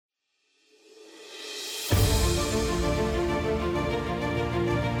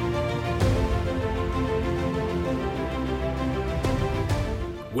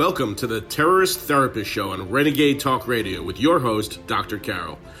Welcome to the Terrorist Therapist Show on Renegade Talk Radio with your host, Dr.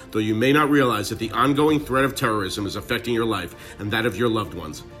 Carol. Though you may not realize that the ongoing threat of terrorism is affecting your life and that of your loved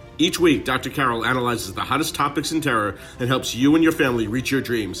ones. Each week, Dr. Carol analyzes the hottest topics in terror and helps you and your family reach your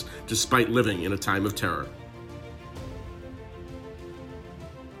dreams despite living in a time of terror.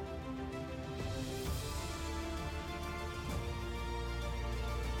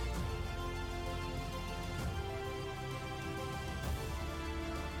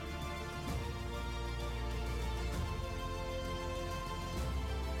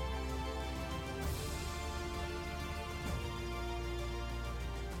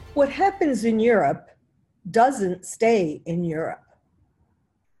 What happens in Europe doesn't stay in Europe.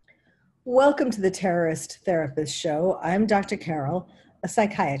 Welcome to the Terrorist Therapist Show. I'm Dr. Carol, a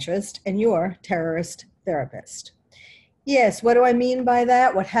psychiatrist, and your terrorist therapist. Yes, what do I mean by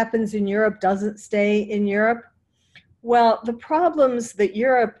that? What happens in Europe doesn't stay in Europe? Well, the problems that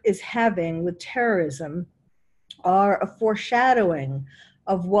Europe is having with terrorism are a foreshadowing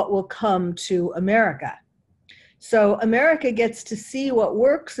of what will come to America. So America gets to see what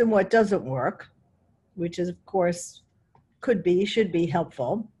works and what doesn't work, which is, of course, should be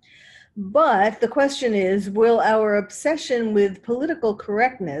helpful. But the question is, will our obsession with political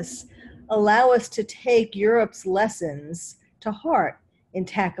correctness allow us to take Europe's lessons to heart in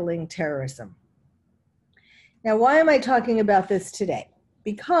tackling terrorism? Now, why am I talking about this today?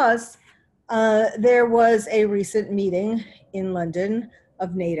 Because there was a recent meeting in London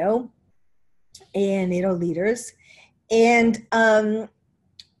of NATO and NATO leaders, and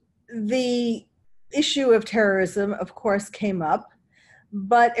the issue of terrorism, of course, came up,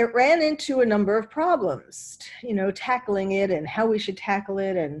 but it ran into a number of problems, tackling it and how we should tackle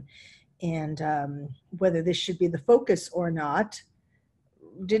it and whether this should be the focus or not.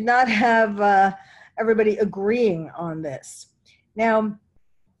 Did not have everybody agreeing on this. Now,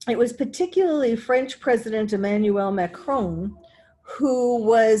 it was particularly French President Emmanuel Macron who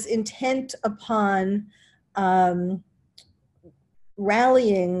was intent upon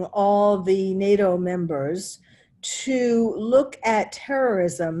rallying all the NATO members to look at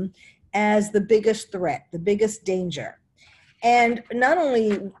terrorism as the biggest threat, the biggest danger. And not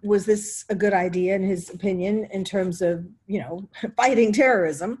only was this a good idea, in his opinion, in terms of, fighting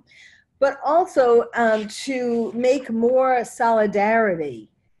terrorism, but also to make more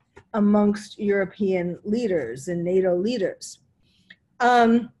solidarity amongst European leaders and NATO leaders.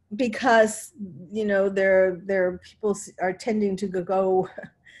 Because, their people are tending to go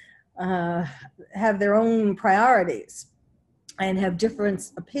have their own priorities and have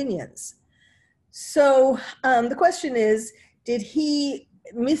different opinions. So the question is, did he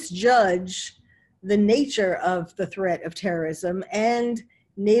misjudge the nature of the threat of terrorism and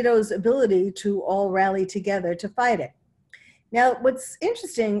NATO's ability to all rally together to fight it? Now, what's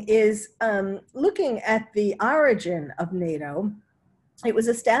interesting is looking at the origin of NATO. It was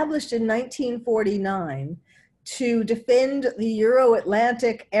established in 1949 to defend the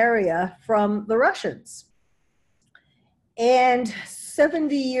Euro-Atlantic area from the Russians. And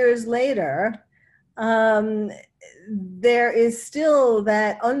 70 years later, there is still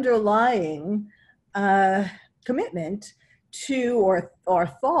that underlying commitment to or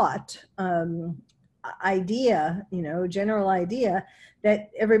thought, idea, general idea that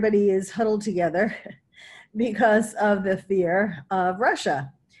everybody is huddled together because of the fear of Russia,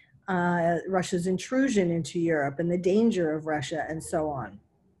 Russia's intrusion into Europe and the danger of Russia and so on.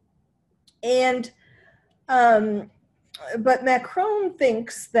 And, but Macron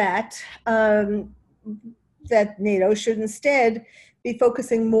thinks that, that NATO should instead be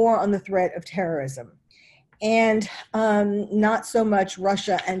focusing more on the threat of terrorism and not so much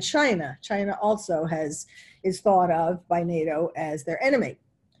Russia and China. China also is thought of by NATO as their enemy.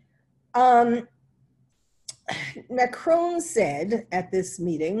 Macron said at this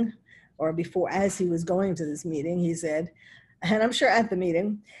meeting, or before, as he was going to this meeting, he said, and I'm sure at the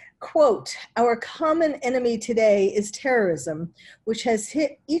meeting, quote, "Our common enemy today is terrorism, which has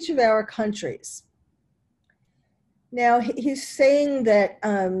hit each of our countries." Now, he's saying that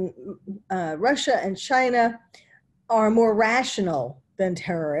Russia and China are more rational than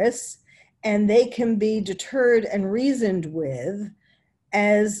terrorists, and they can be deterred and reasoned with,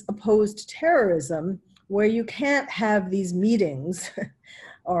 as opposed to terrorism, where you can't have these meetings,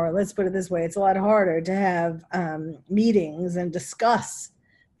 or let's put it this way, it's a lot harder to have meetings and discuss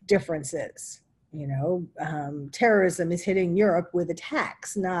differences. Terrorism is hitting Europe with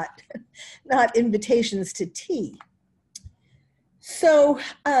attacks, not invitations to tea. So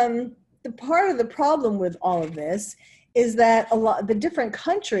the part of the problem with all of this is that the different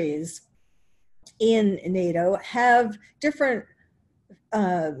countries in NATO have different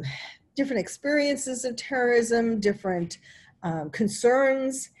different experiences of terrorism, different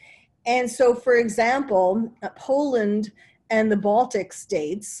concerns. And so, for example, Poland and the Baltic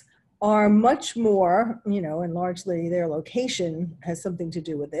states are much more, and largely their location has something to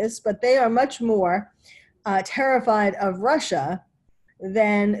do with this, but they are much more terrified of Russia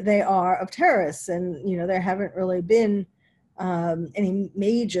than they are of terrorists. And, there haven't really been any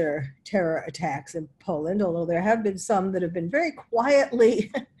major terror attacks in Poland, although there have been some that have been very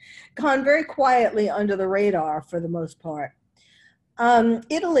quietly, gone very quietly under the radar for the most part.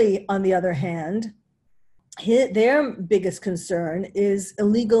 Italy, on the other hand, their biggest concern is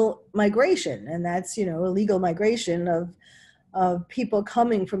illegal migration, and that's, illegal migration of people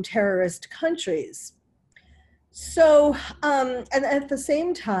coming from terrorist countries. So, and at the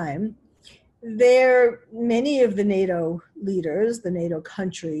same time, many of the NATO leaders, the NATO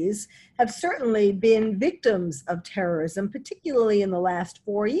countries, have certainly been victims of terrorism, particularly in the last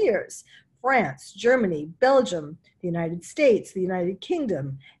 4 years. France, Germany, Belgium, the United States, the United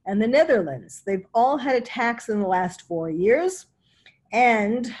Kingdom, and the Netherlands. They've all had attacks in the last 4 years.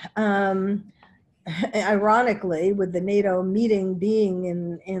 And ironically, with the NATO meeting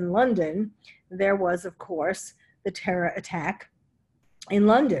being in London, there was, of course, the terror attack in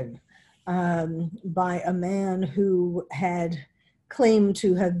London by a man who had claimed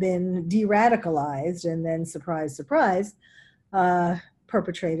to have been de-radicalized and then, surprise, surprise,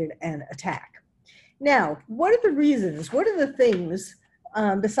 perpetrated an attack. Now, what are the reasons? What are the things,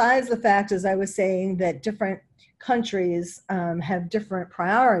 besides the fact, as I was saying, that different countries have different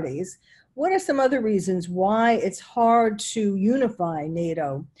priorities? What are some other reasons why it's hard to unify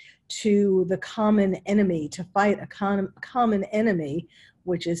NATO to the common enemy, to fight a common enemy,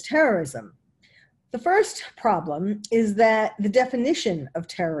 which is terrorism? The first problem is that the definition of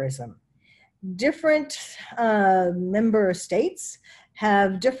terrorism. Different member states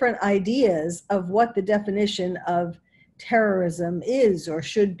have different ideas of what the definition of terrorism is or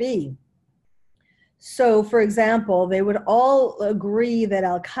should be. So, for example, they would all agree that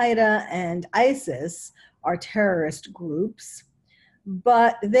Al-Qaeda and ISIS are terrorist groups.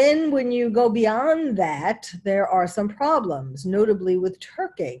 But then when you go beyond that, there are some problems, notably with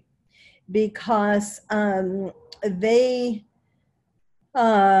Turkey, because they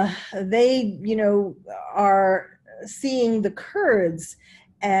are seeing the Kurds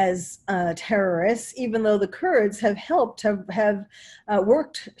as terrorists, even though the Kurds have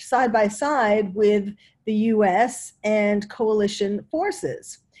worked side by side with the US and coalition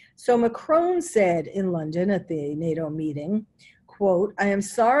forces. So Macron said in London at the NATO meeting, quote, "I am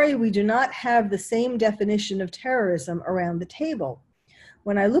sorry we do not have the same definition of terrorism around the table.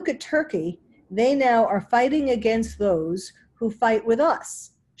 When I look at Turkey, they now are fighting against those who fight with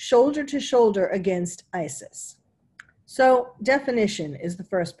us, shoulder to shoulder against ISIS." So definition is the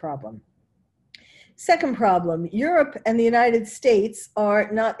first problem. Second problem, Europe and the United States are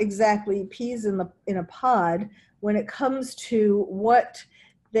not exactly peas in a pod when it comes to what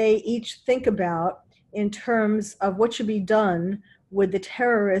they each think about in terms of what should be done with the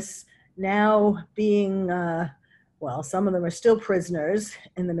terrorists now being, some of them are still prisoners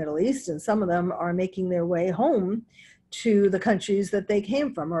in the Middle East, and some of them are making their way home to the countries that they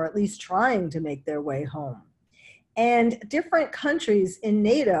came from, or at least trying to make their way home. And different countries in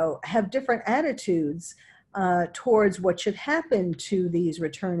NATO have different attitudes towards what should happen to these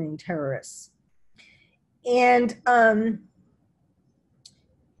returning terrorists. And,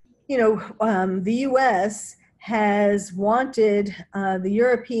 the US has wanted the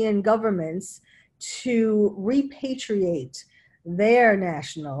European governments to repatriate their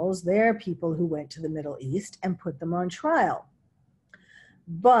nationals, their people who went to the Middle East, and put them on trial.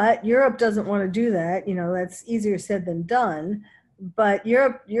 But Europe doesn't want to do that. That's easier said than done. But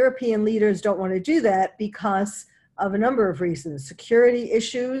European leaders don't want to do that because of a number of reasons. Security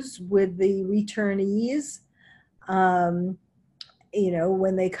issues with the returnees. When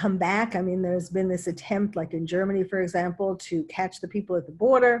they come back, there's been this attempt, like in Germany, for example, to catch the people at the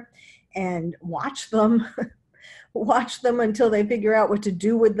border and watch them until they figure out what to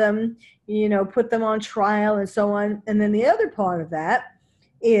do with them, put them on trial and so on. And then the other part of that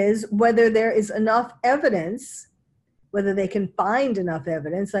is whether there is enough evidence, whether they can find enough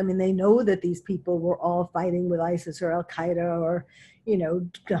evidence. They know that these people were all fighting with ISIS or Al-Qaeda or,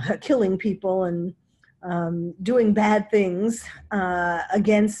 killing people and doing bad things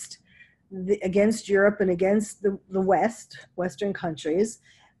against Europe and against the Western countries.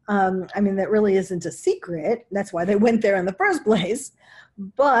 That really isn't a secret. That's why they went there in the first place.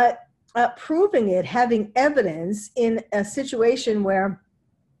 But proving it, having evidence in a situation where,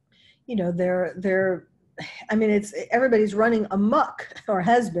 they're I mean, everybody's running amok, or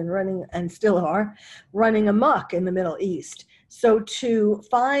has been running and still are running amok in the Middle East. So to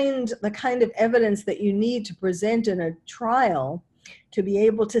find the kind of evidence that you need to present in a trial to be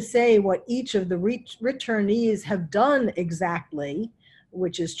able to say what each of the returnees have done exactly,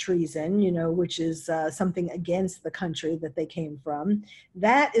 which is treason, which is something against the country that they came from,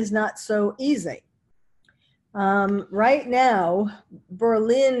 that is not so easy. Right now,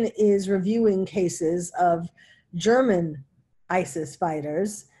 Berlin is reviewing cases of German ISIS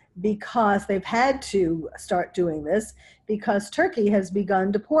fighters because they've had to start doing this because Turkey has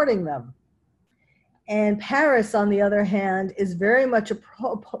begun deporting them. And Paris, on the other hand, is very much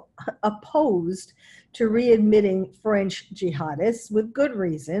opposed to readmitting French jihadists with good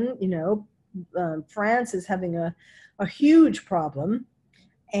reason. France is having a huge problem.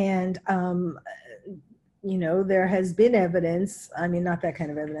 And, there has been evidence, I mean, not that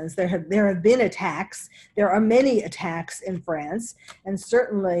kind of evidence, there have been attacks. There are many attacks in France, and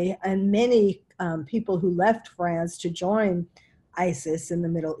certainly, and many people who left France to join ISIS in the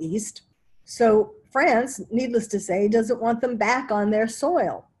Middle East. So France, needless to say, doesn't want them back on their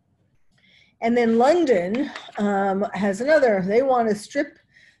soil. And then London has they want to strip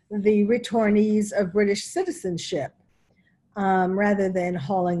the returnees of British citizenship rather than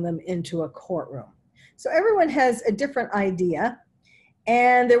hauling them into a courtroom. So everyone has a different idea.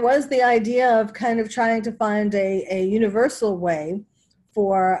 And there was the idea of kind of trying to find a universal way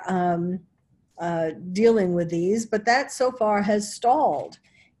for dealing with these, but that so far has stalled.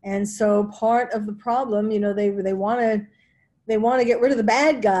 And so part of the problem, they want to get rid of the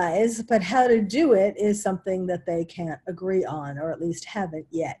bad guys, but how to do it is something that they can't agree on, or at least haven't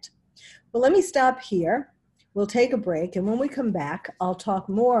yet. Well, let me stop here. We'll take a break, and when we come back, I'll talk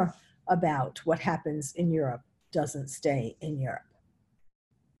more about what happens in Europe doesn't stay in Europe.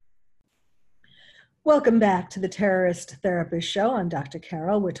 Welcome back to the Terrorist Therapist Show. I'm Dr.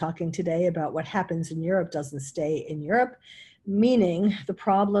 Carol. We're talking today about what happens in Europe doesn't stay in Europe, meaning the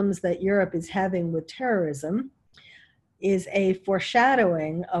problems that Europe is having with terrorism is a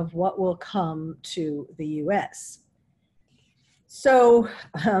foreshadowing of what will come to the US. So,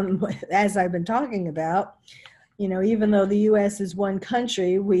 as I've been talking about, even though the US is one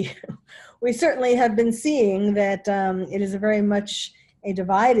country, we certainly have been seeing that it is a very much a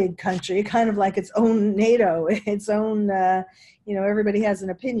divided country, kind of like its own NATO, its own, everybody has an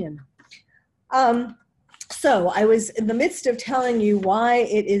opinion. So I was in the midst of telling you why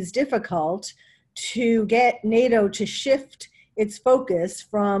it is difficult to get NATO to shift its focus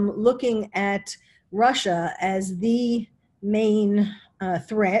from looking at Russia as the main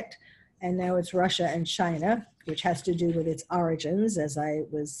threat, and now it's Russia and China, which has to do with its origins, as I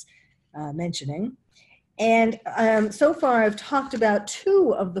was mentioning. And so far, I've talked about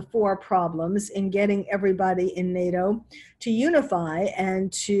 2 of the 4 problems in getting everybody in NATO to unify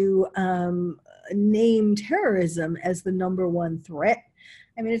and to name terrorism as the number 1 threat.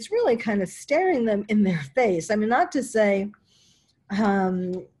 I mean, it's really kind of staring them in their face. I mean, not to say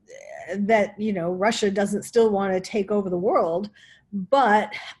that, Russia doesn't still want to take over the world,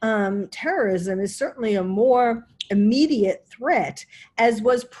 but terrorism is certainly a more immediate threat, as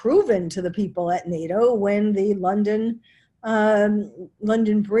was proven to the people at NATO when the London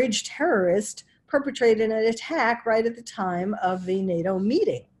Bridge terrorist perpetrated an attack right at the time of the NATO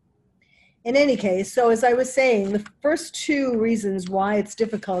meeting. In any case, so as I was saying, the first 2 reasons why it's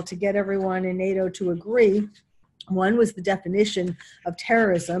difficult to get everyone in NATO to agree, one was the definition of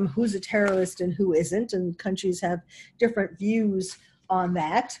terrorism, who's a terrorist and who isn't, and countries have different views on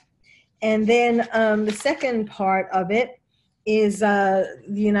that. And then the second part of it is the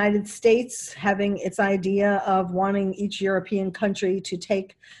United States having its idea of wanting each European country to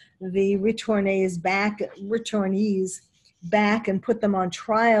take the returnees back and put them on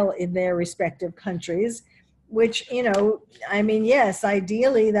trial in their respective countries, which, yes,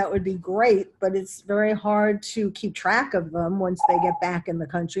 ideally that would be great, but it's very hard to keep track of them once they get back in the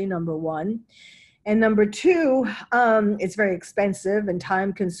country, number 1. And number 2, it's very expensive and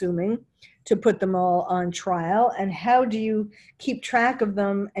time consuming to put them all on trial. And how do you keep track of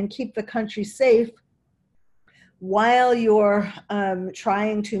them and keep the country safe while you're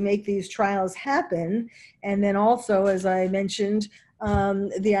trying to make these trials happen? And then also, as I mentioned,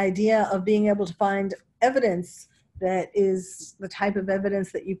 the idea of being able to find evidence that is the type of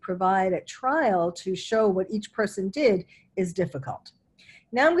evidence that you provide at trial to show what each person did is difficult.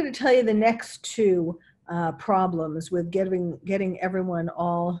 Now I'm going to tell you the next 2 problems with getting everyone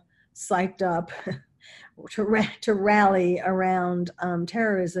all psyched up to rally around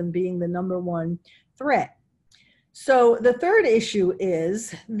terrorism being the number 1 threat. So the third issue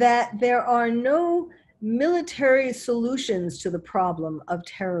is that there are no military solutions to the problem of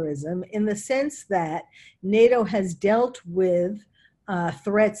terrorism, in the sense that NATO has dealt with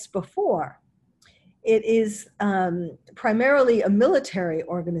threats before. It is primarily a military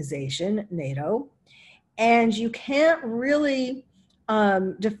organization, NATO, and you can't really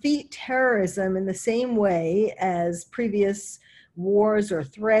defeat terrorism in the same way as previous wars or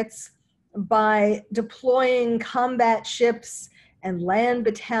threats by deploying combat ships and land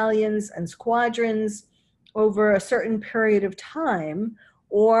battalions and squadrons over a certain period of time,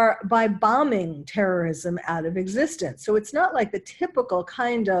 or by bombing terrorism out of existence. So it's not like the typical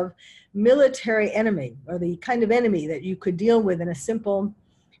kind of military enemy, or the kind of enemy that you could deal with in a simple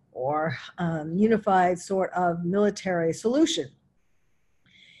or unified sort of military solution.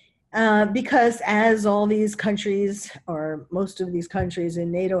 Because as all these countries, or most of these countries in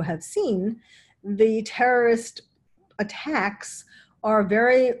NATO have seen, the terrorist attacks are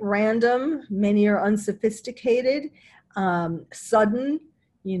very random. Many are unsophisticated, sudden.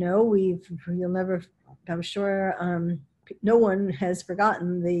 You know, you'll never, I'm sure no one has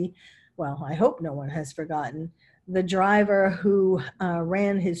forgotten well, I hope no one has forgotten the driver who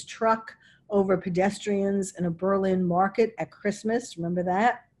ran his truck over pedestrians in a Berlin market at Christmas. Remember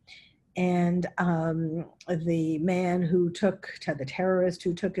that? And the man the terrorist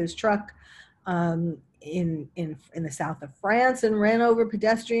who took his truck in the south of France and ran over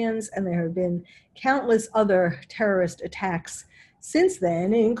pedestrians. And there have been countless other terrorist attacks since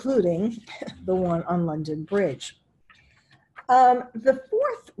then, including the one on London Bridge. The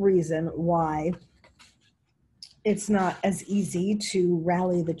fourth reason why it's not as easy to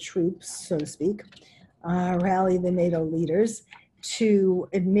rally the troops, so to speak, rally the NATO leaders to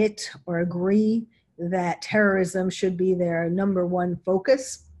admit or agree that terrorism should be their number one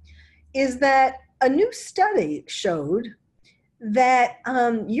focus, is that a new study showed that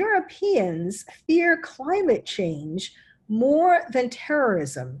Europeans fear climate change more than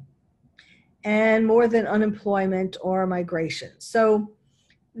terrorism and more than unemployment or migration. So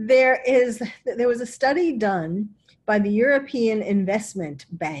there was a study done by the European Investment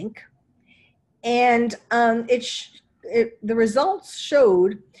Bank, and the results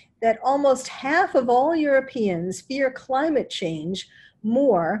showed that almost half of all Europeans fear climate change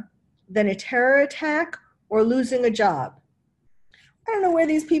more than a terror attack or losing a job. I don't know where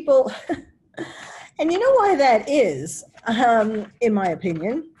these people, and you know why that is, in my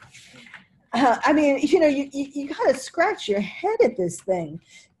opinion. I mean, you know, you got to scratch your head at this thing.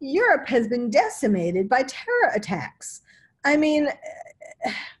 Europe has been decimated by terror attacks. I mean,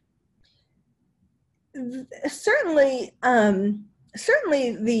 certainly the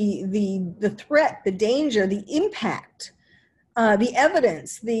threat, the danger, the impact, the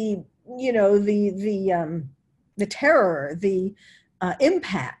evidence, the terror, the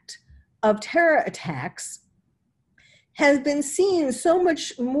impact of terror attacks has been seen so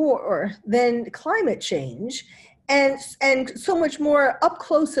much more than climate change, and so much more up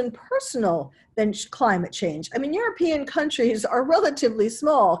close and personal than climate change. I mean, European countries are relatively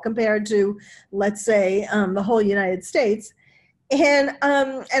small compared to, let's say, the whole United States. And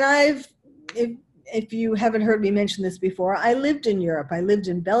if you haven't heard me mention this before, I lived in Europe. I lived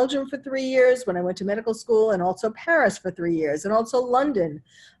in Belgium for 3 years when I went to medical school, and also Paris for 3 years, and also London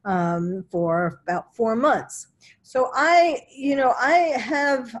for about 4 months. So I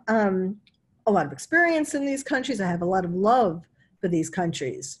have a lot of experience in these countries. I have a lot of love for these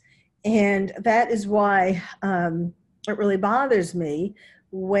countries. And that is why it really bothers me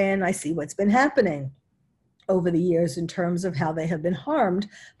when I see what's been happening over the years in terms of how they have been harmed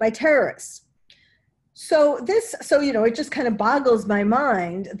by terrorists. So it just kind of boggles my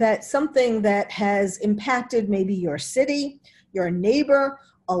mind that something that has impacted maybe your city, your neighbor,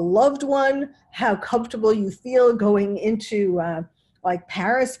 a loved one, how comfortable you feel going into like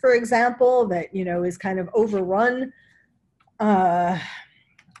Paris, for example, that, you know, is kind of overrun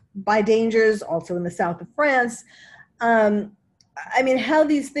by dangers, also in the south of France. I mean, how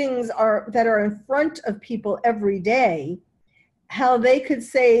these things that are in front of people every day, how they could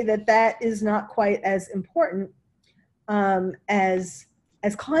say that is not quite as important as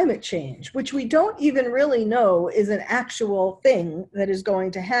climate change, which we don't even really know is an actual thing that is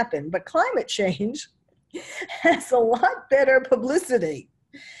going to happen. But climate change has a lot better publicity.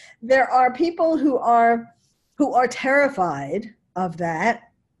 There are people who are terrified of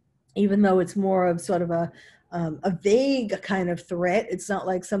that, even though it's more of sort of a vague kind of threat. It's not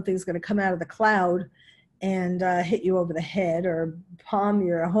like something's going to come out of the cloud and hit you over the head or bomb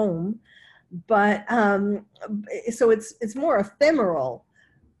your home. But so it's more ephemeral.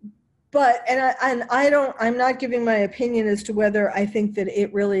 but I'm not giving my opinion as to whether I think that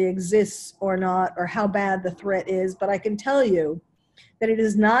it really exists or not, or how bad the threat is, but I can tell you that it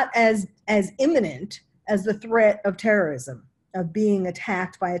is not as imminent as the threat of terrorism, of being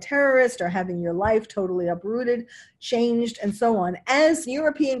attacked by a terrorist or having your life totally uprooted, changed, and so on, as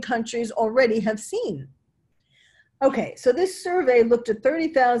European countries already have seen. Okay, so this survey looked at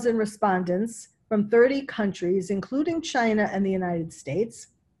 30,000 respondents from 30 countries, including China and the United States,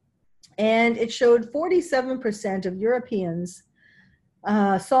 and it showed 47% of Europeans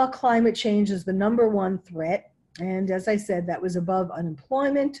saw climate change as the number one threat. And as I said, that was above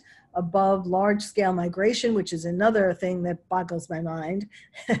unemployment, above large-scale migration, which is another thing that boggles my mind,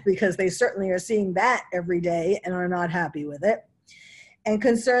 because they certainly are seeing that every day and are not happy with it. And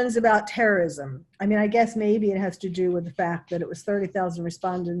concerns about terrorism. I mean, I guess maybe it has to do with the fact that it was 30,000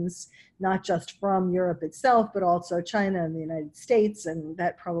 respondents, not just from Europe itself, but also China and the United States, and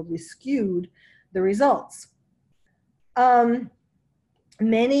that probably skewed the results.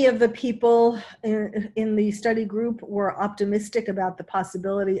 Many of the people in the study group were optimistic about the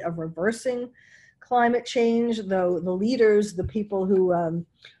possibility of reversing climate change, though the leaders, the people who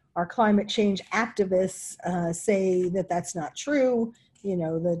are climate change activists, say that that's not true. You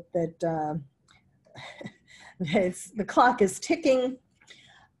know, that the clock is ticking.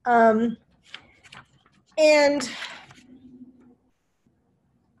 And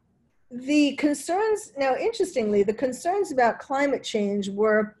the concerns, now interestingly, the concerns about climate change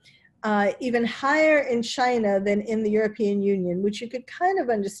were even higher in China than in the European Union, which you could kind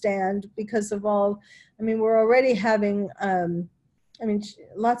of understand because of all, I mean, we're already having,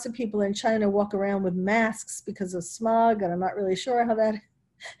 lots of people in China walk around with masks because of smog, and I'm not really sure how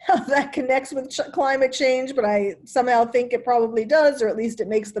that connects with climate change, but I somehow think it probably does, or at least it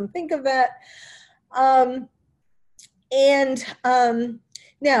makes them think of that.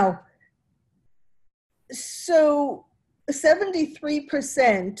 Now, so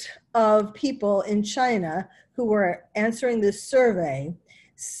 73% of people in China who were answering this survey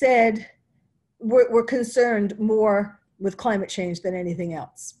said were concerned more with climate change than anything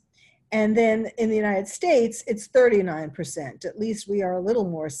else. And then in the United States, it's 39%. At least we are a little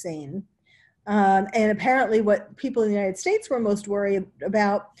more sane. And apparently what people in the United States were most worried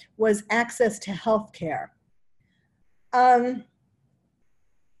about was access to health care. And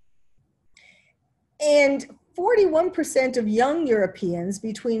 41% of young Europeans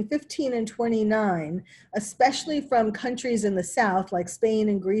between 15 and 29, especially from countries in the South like Spain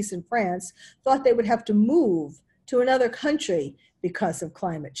and Greece and France, thought they would have to move to another country because of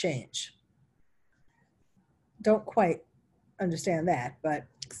climate change. Don't quite understand that, but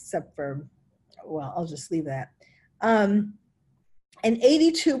except for, well, I'll just leave that. And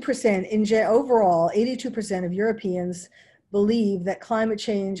 82%, overall, 82% of Europeans believe that climate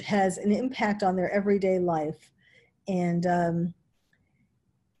change has an impact on their everyday life. And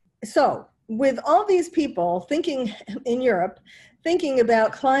so with all these people thinking in Europe, thinking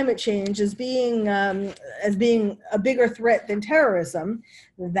about climate change as being a bigger threat than terrorism,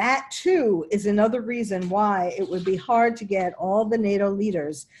 that too is another reason why it would be hard to get all the NATO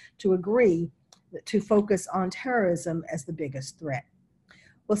leaders to agree to focus on terrorism as the biggest threat.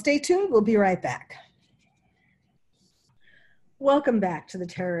 Well, stay tuned, we'll be right back. Welcome back to the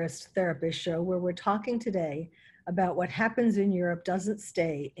Terrorist Therapist Show, where we're talking today about what happens in Europe doesn't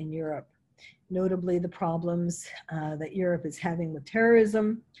stay in Europe. Notably the problems that Europe is having with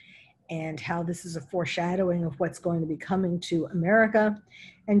terrorism, and how this is a foreshadowing of what's going to be coming to America.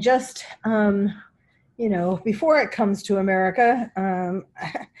 And just, before it comes to America,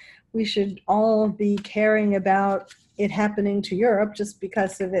 we should all be caring about it happening to Europe just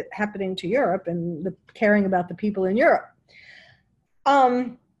because of it happening to Europe, and caring about the people in Europe.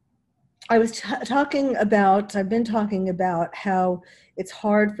 I was I've been talking about how it's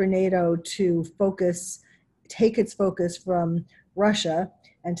hard for NATO to take its focus from Russia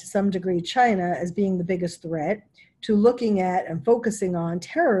and to some degree China as being the biggest threat, to looking at and focusing on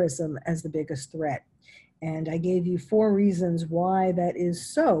terrorism as the biggest threat. And I gave you 4 reasons why that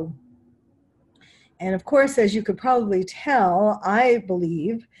is so. And of course, as you could probably tell, I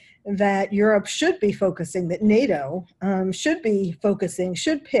believe that Europe should be focusing, that NATO should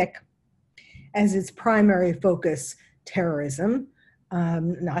pick as its primary focus terrorism.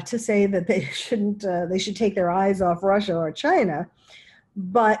 Not to say that they should take their eyes off Russia or China,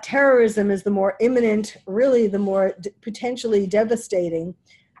 but terrorism is the more imminent, really the more potentially devastating,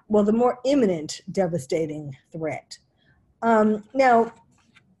 well, the more imminent devastating threat. Now,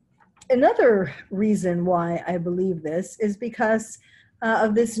 another reason why I believe this is because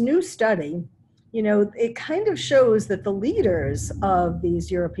of this new study it kind of shows that the leaders of these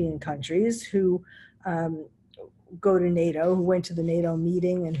European countries who go to NATO, who went to the NATO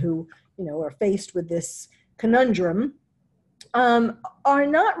meeting and who, are faced with this conundrum, are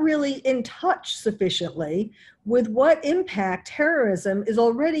not really in touch sufficiently with what impact terrorism is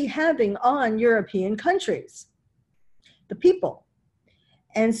already having on European countries, the people.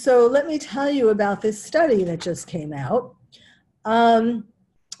 And so let me tell you about this study that just came out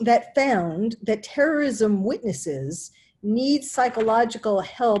that found that terrorism witnesses need psychological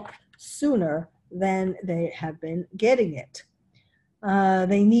help sooner than they have been getting it.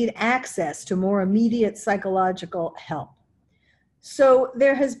 They need access to more immediate psychological help. So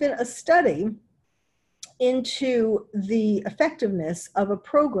there has been a study into the effectiveness of a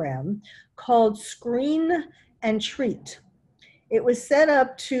program called Screen and Treat. It was set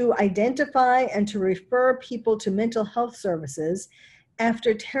up to identify and to refer people to mental health services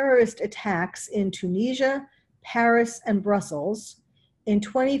after terrorist attacks in Tunisia, Paris, and Brussels in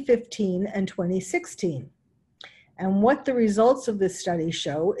 2015 and 2016. And what the results of this study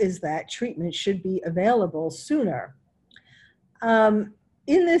show is that treatment should be available sooner.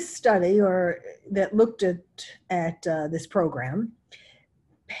 In this study, or that looked at this program,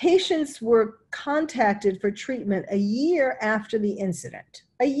 patients were contacted for treatment a year after the incident.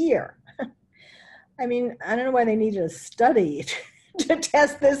 A year. I mean, I don't know why they needed a study to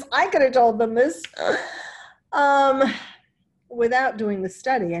test this. I could have told them this without doing the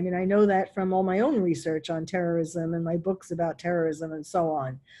study. I mean, I know that from all my own research on terrorism and my books about terrorism and so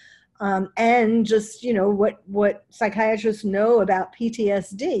on. And just, what psychiatrists know about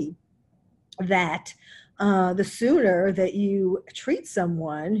PTSD, that the sooner that you treat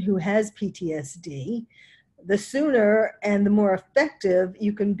someone who has PTSD, the sooner and the more effective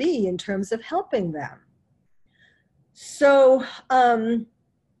you can be in terms of helping them. So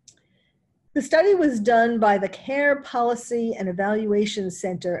the study was done by the Care Policy and Evaluation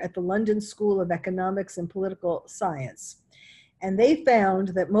Center at the London School of Economics and Political Science. And they found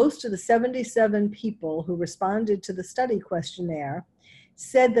that most of the 77 people who responded to the study questionnaire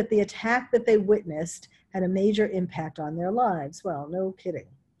said that the attack that they witnessed had a major impact on their lives. Well, no kidding.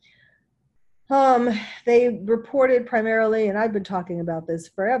 They reported primarily, and I've been talking about this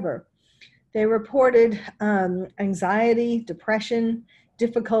forever, they reported anxiety, depression,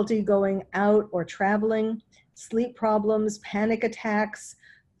 difficulty going out or traveling, sleep problems, panic attacks,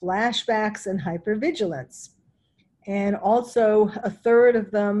 flashbacks, and hypervigilance. And also a third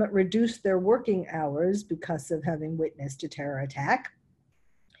of them reduced their working hours because of having witnessed a terror attack.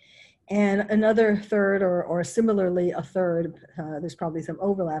 And another third, or similarly a third, there's probably some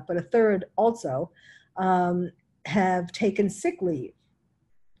overlap, but a third also have taken sick leave.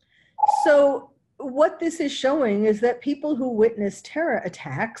 So what this is showing is that people who witnessed terror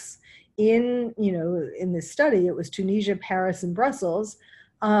attacks in this study, it was Tunisia, Paris, and Brussels,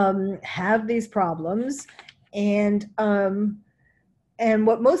 have these problems. And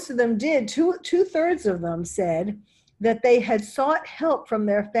what most of them did, two-thirds of them said that they had sought help from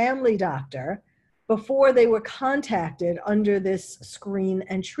their family doctor before they were contacted under this Screen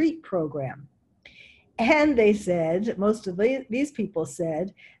and Treat program. And they said, most of these people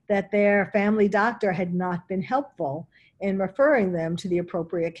said, that their family doctor had not been helpful in referring them to the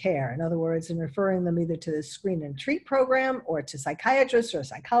appropriate care. In other words, in referring them either to the Screen and Treat program or to psychiatrists or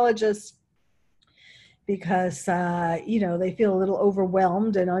psychologists, because they feel a little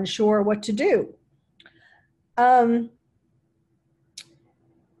overwhelmed and unsure what to do.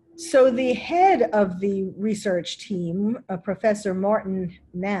 So the head of the research team, Professor Martin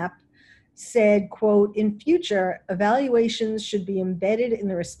Knapp, said, quote, "In future, evaluations should be embedded in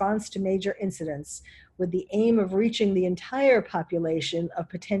the response to major incidents with the aim of reaching the entire population of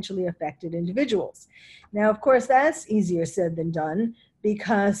potentially affected individuals." Now, of course, that's easier said than done,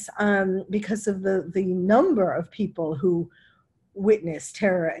 because of the number of people who witness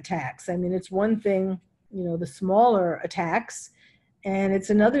terror attacks. I mean, it's one thing, the smaller attacks, and it's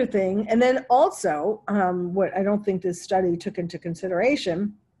another thing. And then also, what I don't think this study took into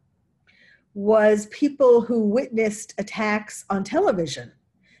consideration was people who witnessed attacks on television.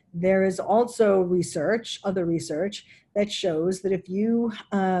 There is also other research, that shows that if you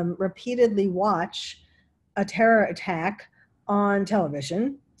repeatedly watch a terror attack on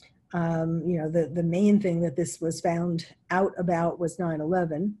television, the main thing that this was found out about was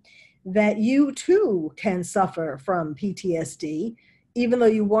 9/11, that you too can suffer from PTSD, even though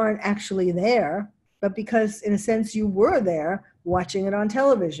you weren't actually there, but because in a sense you were there watching it on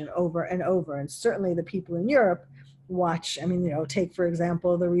television over and over. And certainly the people in Europe watch, take for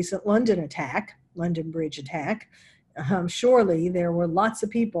example the recent London Bridge attack. Surely there were lots of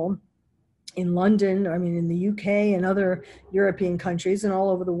people in London, I mean, in the UK and other European countries and all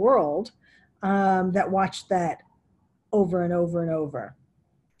over the world that watched that over and over and over.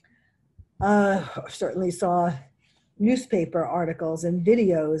 Certainly saw newspaper articles and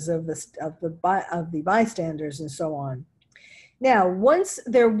videos of the bystanders and so on. Now, once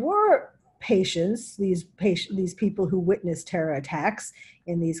there were patients, these people who witnessed terror attacks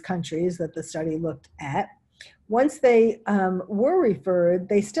in these countries that the study looked at, once they were referred,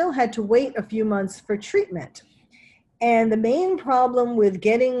 they still had to wait a few months for treatment. And the main problem with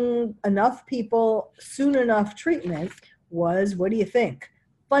getting enough people soon enough treatment was, what do you think?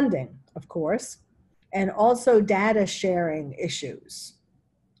 Funding, of course, and also data sharing issues.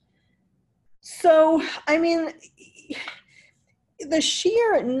 So, I mean, the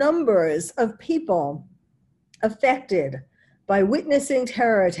sheer numbers of people affected by witnessing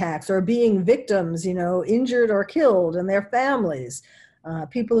terror attacks or being victims, injured or killed, and their families,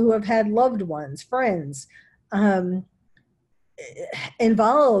 people who have had loved ones, friends,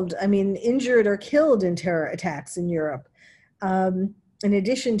 involved, injured or killed in terror attacks in Europe, in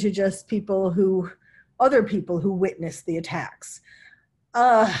addition to just other people who witnessed the attacks.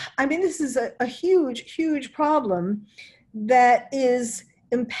 This is a huge, huge problem that is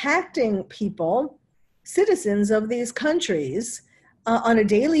impacting people, citizens of these countries, on a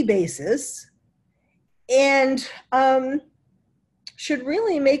daily basis, and should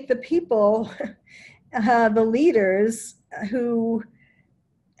really make the people, the leaders who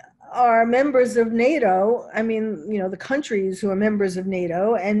are members of NATO, the countries who are members of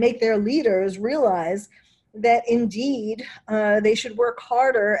NATO, and make their leaders realize that indeed they should work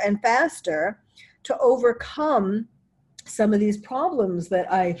harder and faster to overcome some of these problems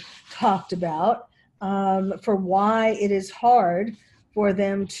that I talked about, for why it is hard for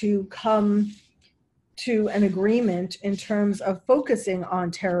them to come to an agreement in terms of focusing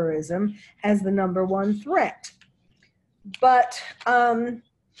on terrorism as the number one threat. But no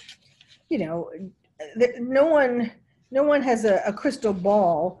one has a crystal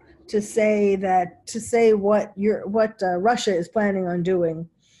ball to say what Russia is planning on doing,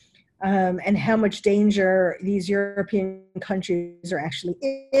 and how much danger these European countries are actually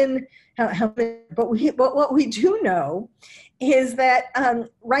in. But what we do know is that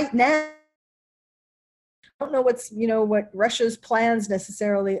right now, I don't know what Russia's plans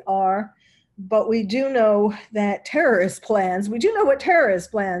necessarily are, but we do know that we do know what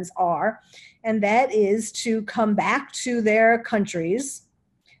terrorist plans are, and that is to come back to their countries,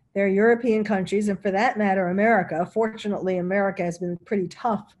 their European countries, and for that matter, America. Fortunately, America has been pretty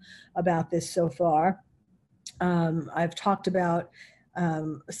tough about this so far. I've talked about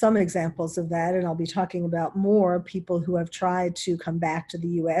some examples of that, and I'll be talking about more people who have tried to come back to the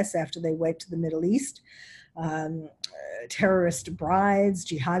US after they went to the Middle East, terrorist brides,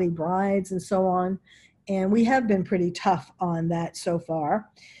 jihadi brides, and so on. And we have been pretty tough on that so far.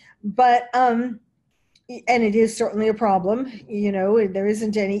 But, and it is certainly a problem. There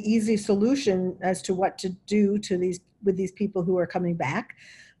isn't any easy solution as to what to do with these people who are coming back,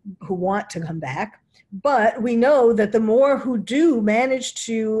 who want to come back. But we know that the more who do manage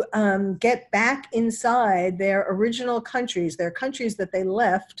to get back inside their original countries, their countries that they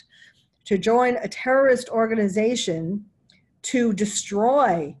left, to join a terrorist organization to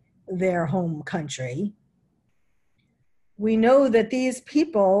destroy their home country, we know that these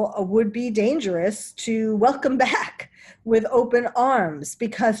people would be dangerous to welcome back with open arms,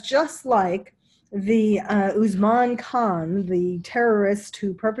 because just like the Usman Khan, the terrorist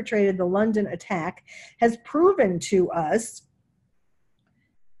who perpetrated the London attack, has proven to us,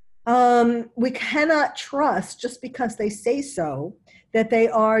 we cannot trust, just because they say so, that they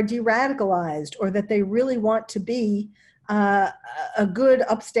are de-radicalized or that they really want to be a good,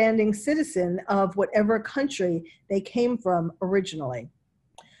 upstanding citizen of whatever country they came from originally.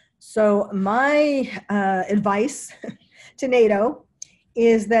 So my advice to NATO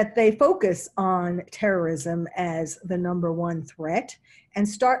is that they focus on terrorism as the number one threat and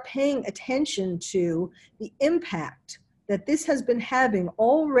start paying attention to the impact that this has been having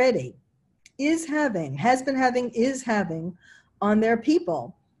already, is having on their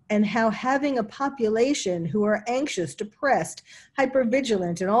people, and how having a population who are anxious, depressed,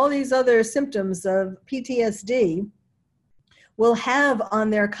 hypervigilant, and all these other symptoms of PTSD will have on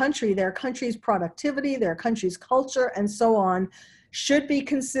their country, their country's productivity, their country's culture, and so on, should be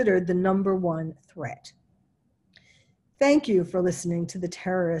considered the number one threat. Thank you for listening to the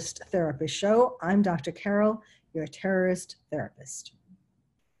Terrorist Therapist Show. I'm Dr. Carol, your terrorist therapist.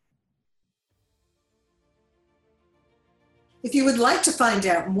 If you would like to find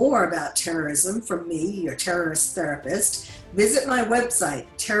out more about terrorism from me, your terrorist therapist, Visit my website,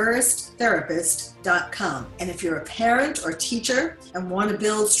 terroristtherapist.com. And if you're a parent or teacher and want to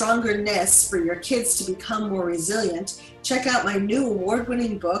build stronger nests for your kids to become more resilient, check out my new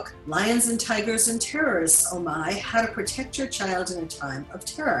award-winning book, Lions and Tigers and Terrorists, Oh My, How to Protect Your Child in a Time of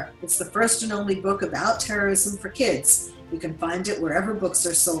Terror. It's the first and only book about terrorism for kids. You can find it wherever books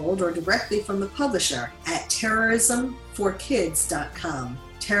are sold or directly from the publisher at terrorismforkids.com.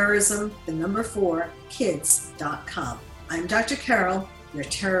 Terrorism, the number 4, kids.com. I'm Dr. Carol, your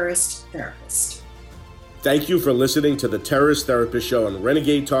terrorist therapist. Thank you for listening to the Terrorist Therapist Show on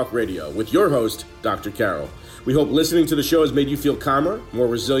Renegade Talk Radio with your host, Dr. Carol. We hope listening to the show has made you feel calmer, more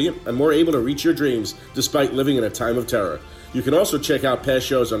resilient, and more able to reach your dreams despite living in a time of terror. You can also check out past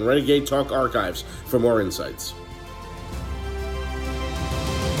shows on Renegade Talk Archives for more insights.